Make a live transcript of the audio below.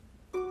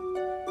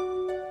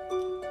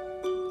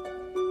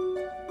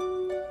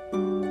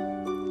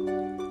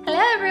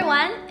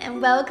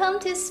welcome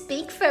to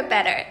Speak for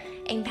Better,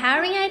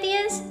 empowering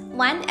ideas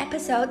one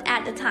episode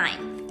at a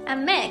time.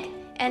 I'm Meg,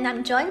 and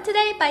I'm joined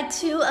today by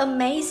two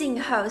amazing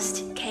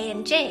hosts, Kay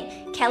and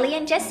Jay, Kelly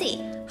and Jessie.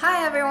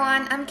 Hi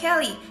everyone, I'm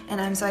Kelly, and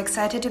I'm so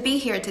excited to be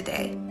here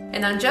today.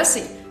 And I'm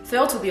Jessie,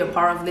 thrilled to be a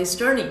part of this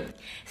journey.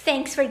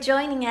 Thanks for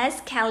joining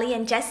us, Kelly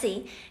and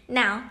Jessie.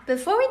 Now,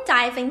 before we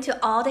dive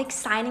into all the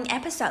exciting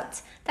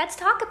episodes, let's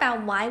talk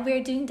about why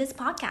we're doing this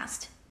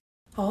podcast.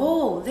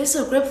 Oh, this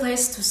is a great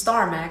place to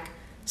start, Meg.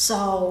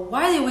 So,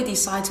 why did we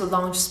decide to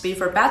launch Speak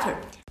for Better?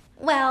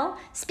 Well,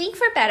 Speak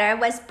for Better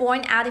was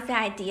born out of the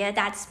idea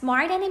that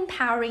smart and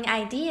empowering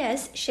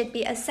ideas should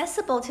be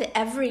accessible to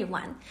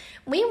everyone.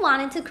 We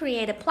wanted to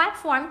create a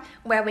platform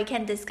where we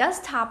can discuss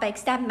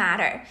topics that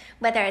matter,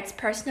 whether it's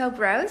personal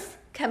growth,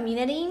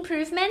 community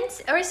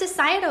improvement, or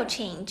societal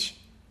change.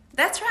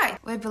 That's right.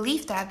 We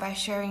believe that by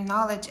sharing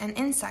knowledge and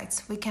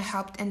insights, we can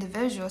help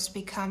individuals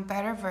become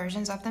better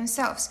versions of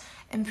themselves,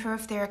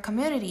 improve their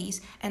communities,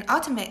 and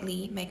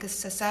ultimately make a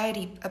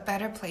society a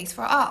better place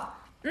for all.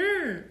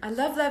 I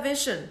love that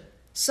vision.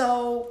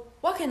 So,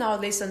 what can our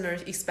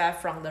listeners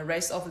expect from the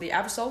rest of the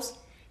episodes?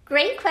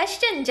 Great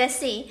question,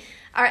 Jessie.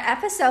 Our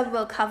episode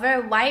will cover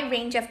a wide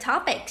range of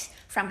topics,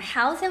 from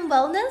health and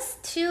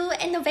wellness to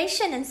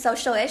innovation and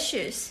social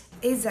issues.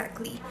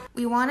 Exactly.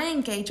 We want to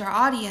engage our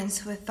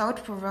audience with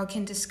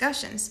thought-provoking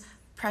discussions,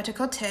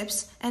 practical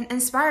tips, and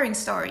inspiring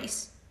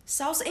stories.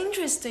 Sounds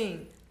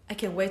interesting. I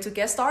can't wait to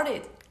get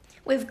started.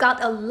 We've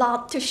got a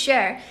lot to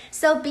share,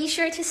 so be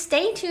sure to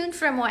stay tuned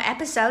for more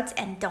episodes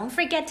and don't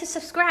forget to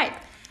subscribe.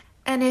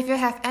 And if you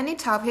have any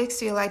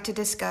topics you'd like to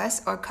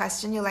discuss or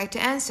questions you'd like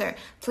to answer,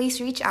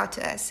 please reach out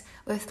to us.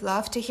 We'd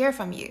love to hear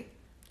from you.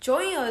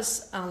 Join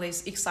us on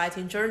this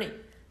exciting journey.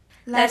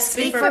 Let's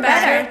speak for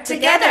better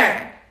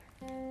together!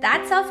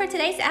 That's all for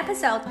today's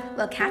episode.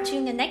 We'll catch you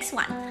in the next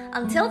one.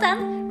 Until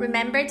then,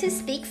 remember to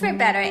speak for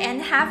better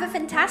and have a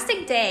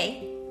fantastic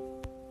day.